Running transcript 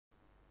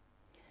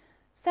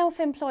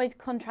Self-employed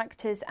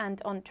contractors and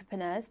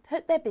entrepreneurs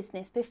put their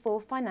business before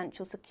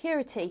financial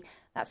security.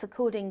 That's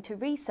according to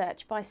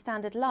research by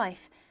Standard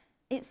Life.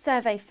 Its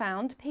survey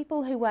found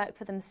people who work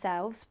for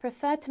themselves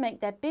prefer to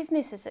make their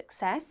business a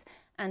success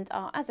and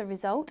are, as a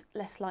result,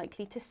 less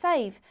likely to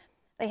save.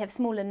 They have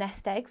smaller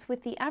nest eggs,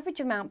 with the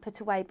average amount put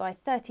away by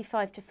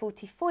 35 to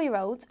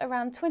 44-year-olds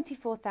around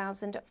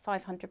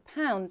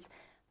 £24,500.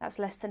 That's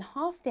less than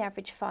half the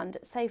average fund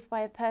saved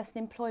by a person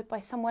employed by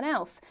someone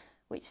else,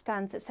 which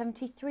stands at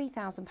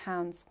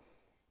 £73,000.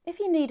 If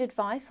you need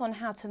advice on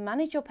how to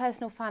manage your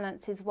personal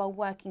finances while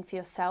working for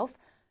yourself,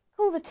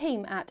 call the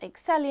team at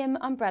Excellium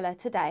Umbrella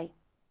today.